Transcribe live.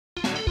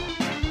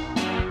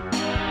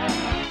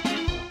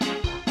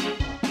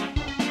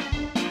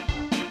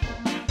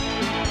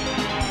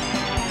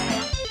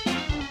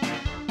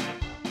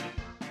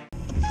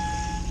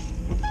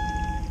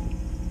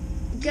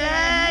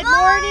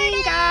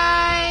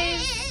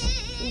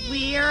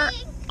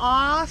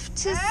off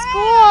to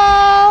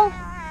school.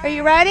 Are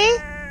you ready?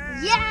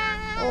 Yeah.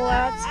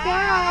 Let's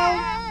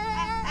go.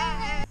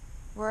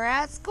 We're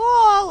at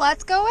school.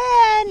 Let's go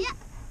in. Yeah.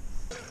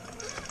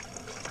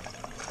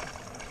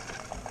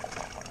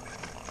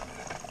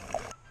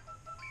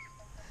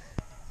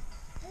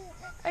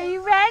 Are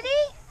you ready?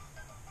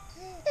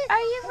 Are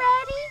you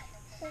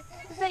ready?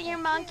 Is that your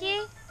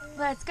monkey?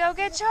 Let's go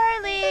get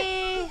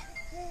Charlie.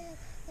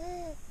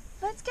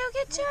 Let's go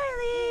get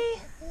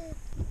Charlie.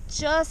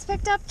 Just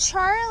picked up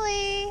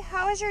Charlie.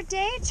 How was your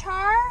day,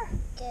 Char?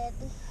 Good.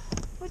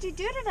 What'd you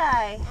do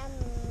today?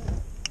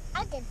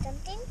 I did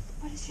something.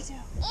 What did you do?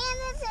 And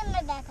it's in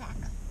my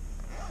backpack.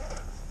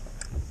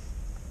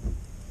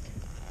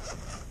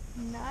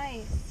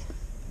 Nice.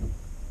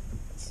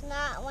 It's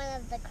not one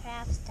of the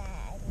crafts that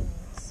I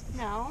need.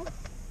 No?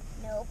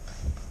 Nope.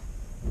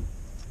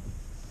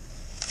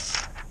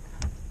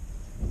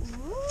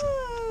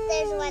 Ooh.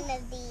 There's one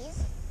of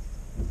these.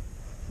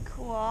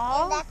 Cool.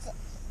 And that's it.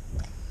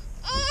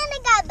 And I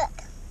got a book.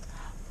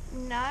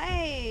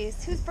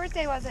 Nice. Whose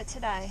birthday was it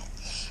today?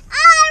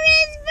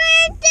 Aubrey's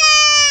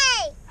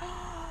birthday!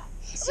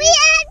 We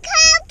had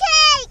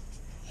cupcakes!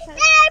 There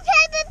are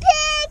Peppa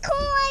Pig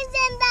coins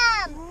in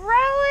them!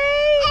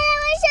 Really? And I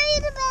want to show you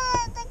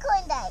the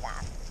coin that I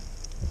got.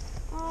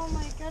 Oh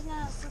my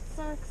goodness, that's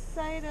so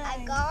exciting. I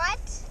got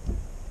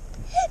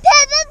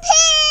Peppa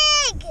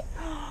Pig!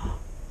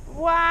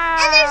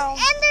 Wow.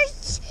 And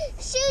there's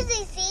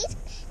Susie seat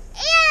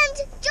and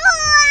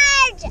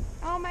George!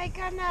 Oh my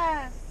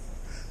goodness.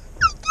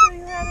 So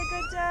you had a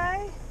good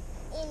day?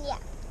 And yeah.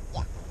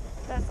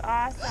 That's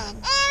awesome.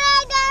 And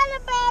I got a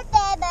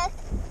birthday book.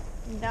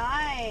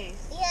 Nice.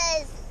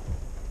 Because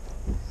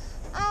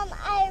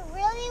I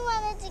really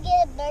wanted to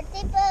get a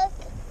birthday book.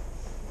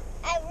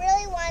 I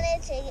really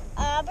wanted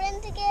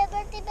Auburn to get a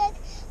birthday book.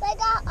 But I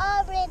got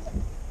Auburn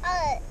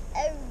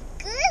a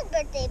good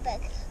birthday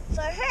book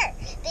for her.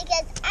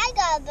 Because I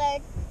got a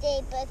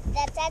birthday book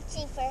that's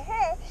actually for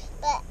her.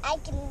 But I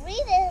can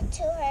read it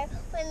to her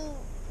when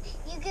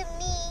you give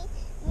me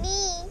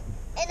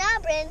and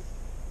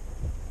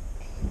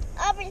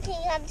Auburn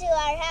can come to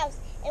our house,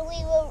 and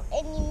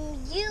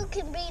you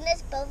can bring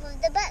us both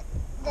of the book,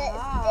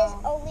 this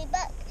only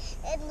book,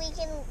 and we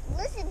can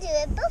listen to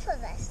it, both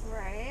of us.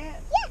 Right.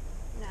 Yeah.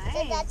 Nice. So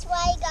that's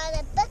why I got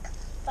a book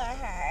for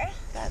her.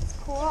 That's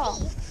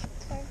cool.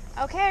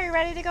 Okay, are you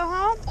ready to go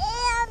home?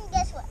 And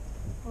guess what?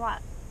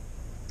 What?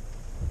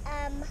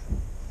 And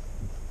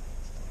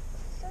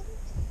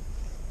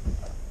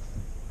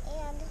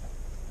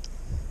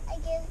I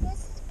give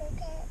Mrs.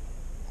 Burkett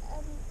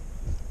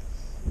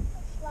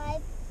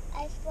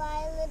I fly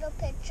a little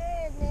picture,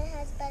 and it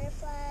has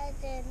butterflies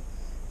and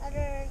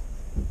other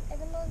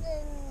animals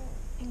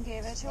And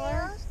gave it to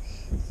snails,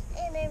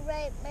 and I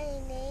write my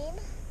name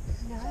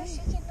Nice.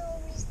 so she can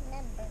always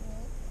remember me.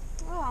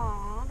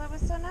 Aw, that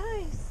was so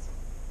nice.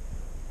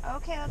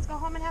 Okay, let's go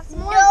home and have some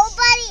lunch.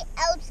 Nobody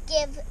else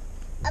give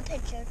a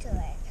picture to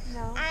her.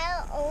 No.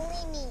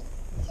 Only me,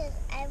 because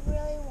I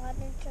really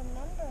wanted to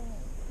remember me.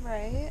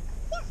 Right?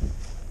 Yeah.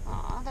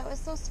 Aw, that was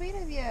so sweet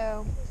of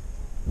you.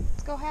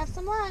 Let's go have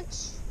some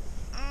lunch.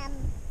 And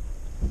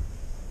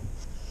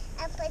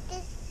put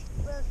this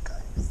real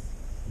close.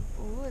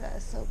 Ooh, that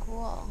is so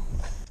cool.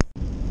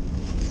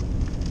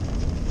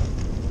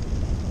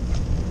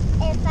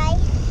 If I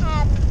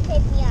have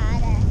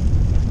pinata.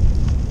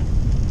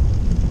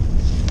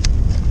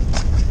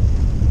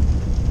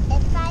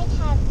 If I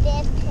have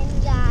this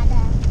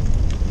pinata.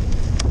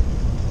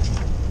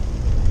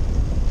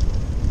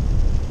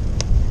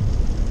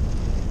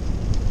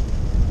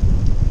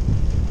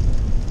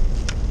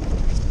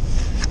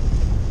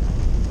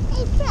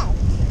 Hey Fred,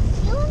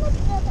 you want to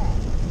build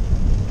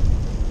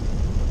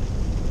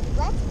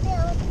let's build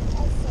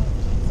a sandcastle.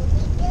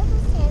 We built a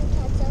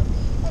sandcastle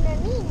and our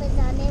name was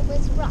on it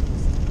was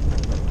Rocks.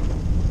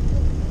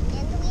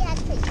 And we had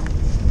trees.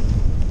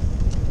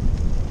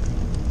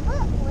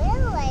 But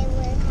where I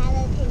would have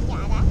a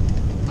pinata?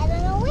 I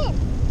don't know when.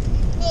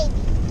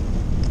 Maybe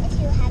if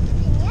you have a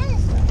pinata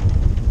store.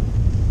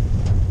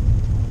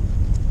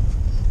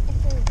 If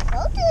we go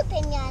to the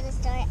pinata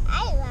store, I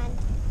want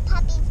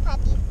puppies,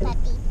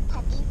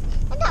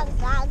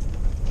 and dogs,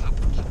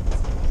 cats.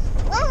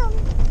 Well,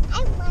 I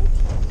want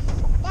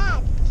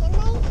Dad, can I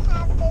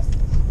have this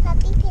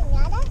puppy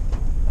pinata?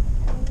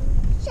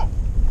 Sure.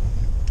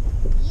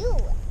 You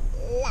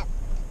love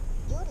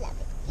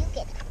it. You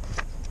get it.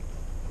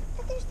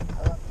 But there's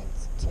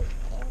elephants too,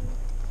 and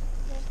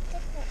there's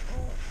different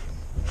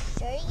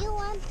Sure you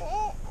want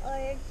it, or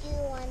do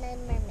you want a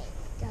mermaid?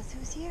 Guess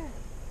who's here?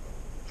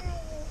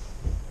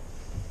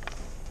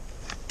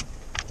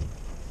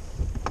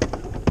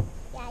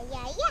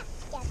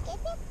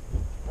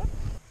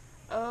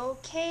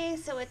 Okay,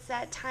 so it's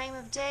that time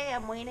of day.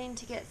 I'm waiting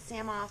to get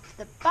Sam off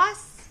the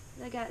bus.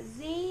 I got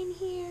Zane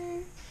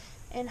here,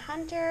 and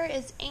Hunter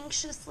is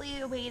anxiously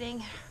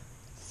awaiting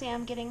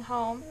Sam getting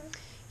home.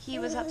 He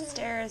was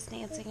upstairs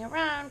dancing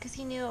around because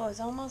he knew it was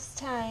almost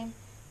time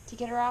to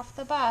get her off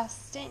the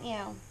bus, didn't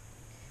you?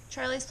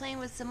 Charlie's playing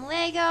with some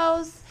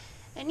Legos,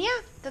 And yeah,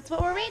 that's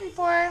what we're waiting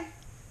for.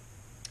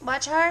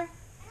 Watch her.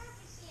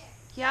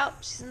 Yep,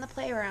 she's in the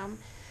playroom.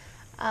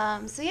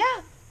 So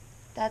yeah,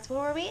 that's what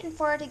we're waiting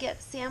for to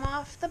get Sam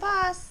off the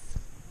bus.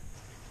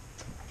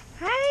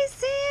 Hi,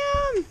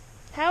 Sam.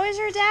 How was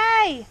your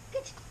day?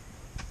 Good.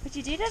 What'd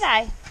you do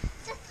today?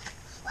 So,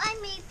 I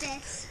made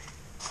this.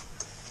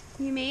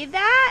 You made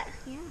that?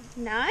 Yeah.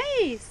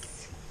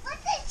 Nice. What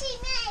did she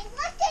make?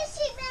 What did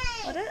she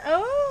make?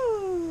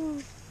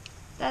 Oh,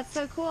 that's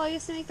so cool. I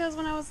used to make those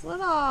when I was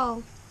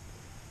little.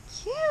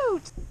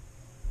 Cute.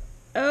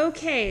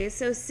 Okay,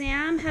 so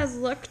Sam has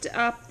looked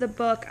up the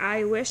book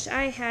I Wish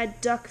I Had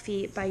Duck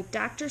Feet by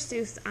Dr.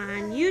 Seuss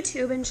on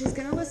YouTube, and she's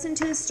going to listen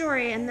to the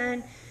story, and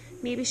then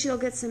maybe she'll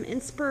get some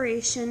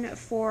inspiration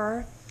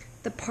for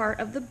the part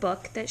of the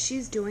book that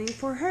she's doing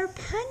for her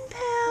pen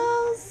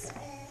pals.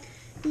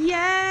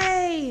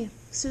 Yay!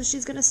 So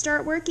she's going to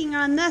start working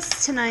on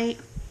this tonight.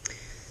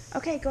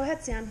 Okay, go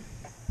ahead, Sam.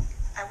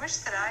 I wish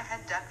that I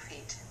had duck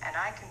feet, and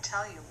I can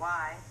tell you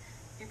why.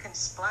 You can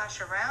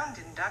splash around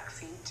in duck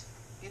feet.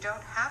 You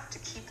don't have to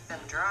keep them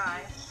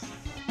dry.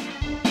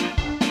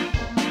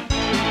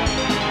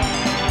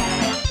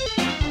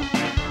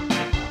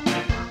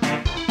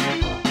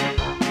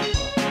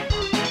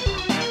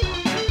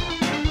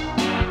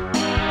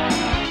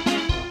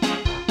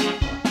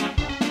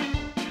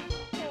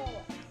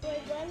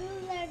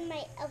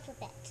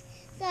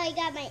 So I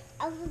got my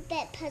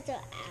alphabet puzzle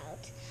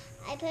out.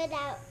 I put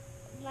out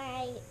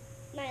my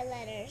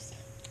letters.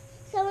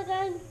 So we're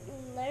going to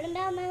learn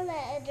about my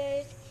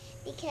letters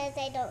because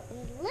I don't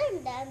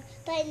learn them,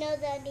 but I know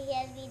them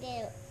because we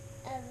did.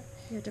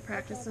 You have to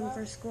practice them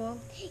for school?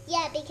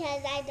 Yeah,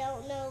 because I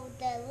don't know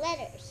the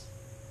letters.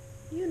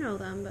 You know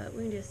them, but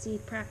we just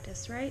need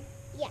practice, right?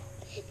 Yeah,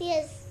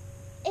 because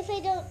if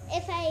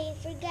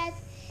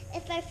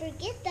I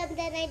forget them,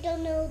 then I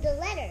don't know the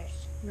letters.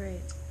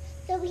 Right.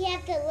 So we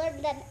have to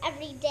learn them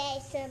every day,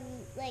 some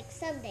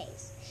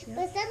days. Yep.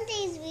 But some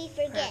days we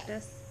forget.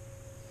 Practice.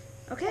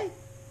 Okay,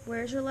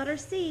 where's your letter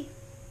C?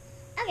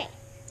 Okay,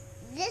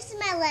 this is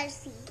my letter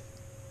C.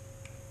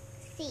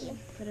 C.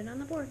 Put it on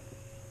the board.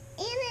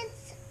 And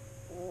it's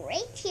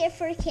right here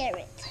for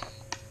carrot.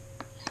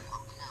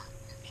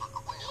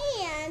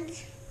 And...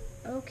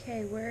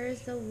 Okay, where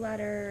is the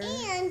letter?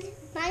 And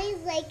mine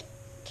is like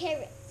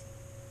carrots.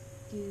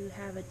 Do you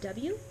have a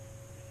W?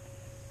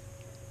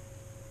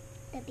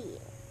 W.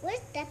 Where's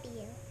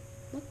W?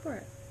 Look for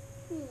it.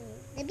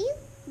 W?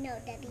 No,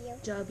 W.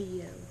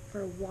 W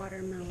for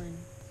watermelon.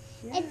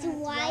 Yeah, It's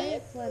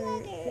white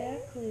letter.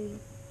 Exactly.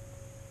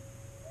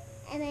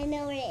 And I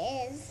know where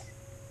it is.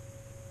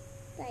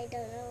 But I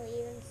don't know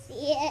even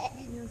see it.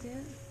 You don't see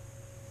it?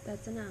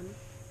 That's an M.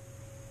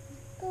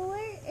 But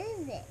where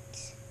is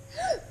it?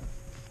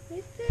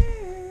 Right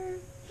there.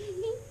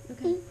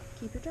 Okay,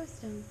 keep your dress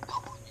down.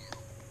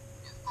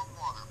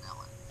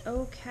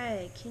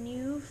 Okay, can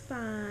you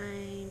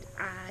find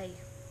I?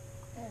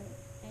 Oh,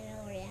 I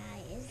know where I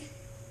is.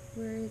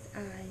 Where is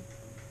I?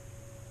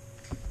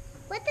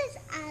 What does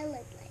I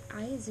look like?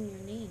 I is in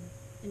your name,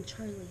 and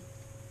Charlie.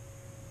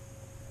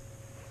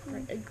 For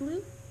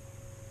igloo?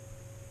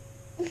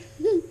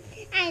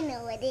 I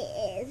know what it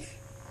is.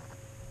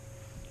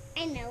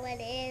 I know what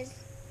it is.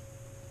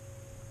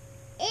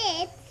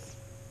 It's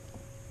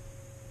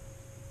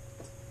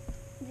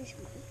this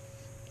one.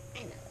 I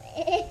know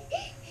it.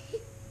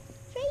 It's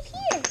right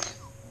here.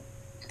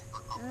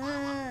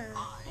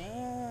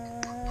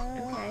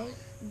 Okay,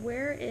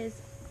 where is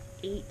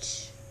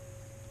H?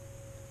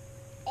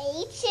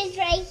 H is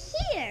right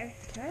here.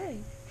 Okay,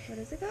 where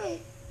does it go?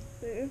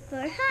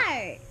 For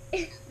heart.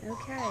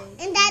 Okay.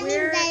 And that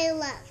means I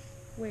love.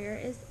 Where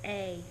is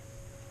A?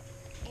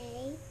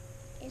 A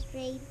is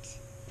right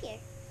here.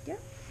 Yep.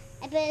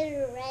 I put it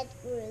in a red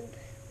group.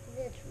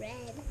 It's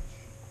red.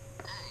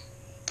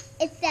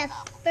 It's the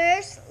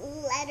first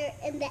letter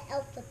in the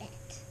alphabet.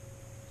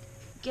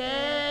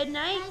 Good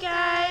night,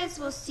 guys.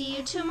 We'll see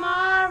you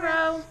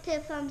tomorrow. Put a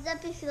thumbs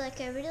up if you like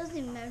our videos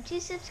and remember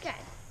to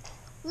subscribe.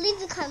 Leave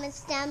the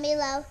comments down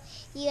below.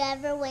 You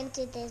ever went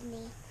to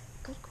Disney?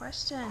 Good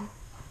question.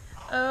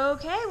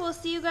 Okay, we'll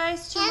see you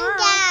guys tomorrow. And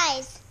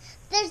guys,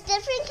 there's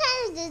different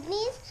kinds of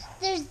Disneys.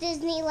 There's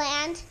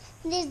Disneyland,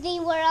 Disney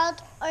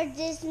World, or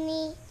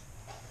Disney.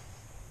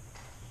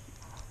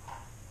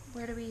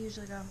 Where do we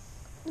usually go?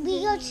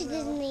 We go to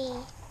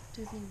Disney.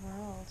 Disney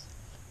World.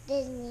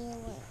 Disney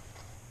World.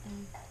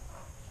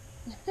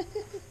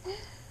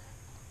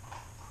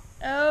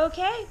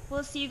 Okay,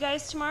 we'll see you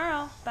guys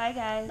tomorrow. Bye,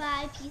 guys.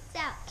 Bye. Peace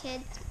out,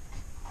 kids.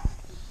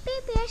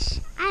 Babyish,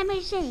 I'm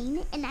a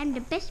Zane, and I'm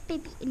the best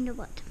baby in the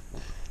world.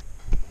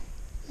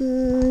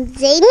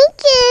 Zane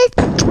kids.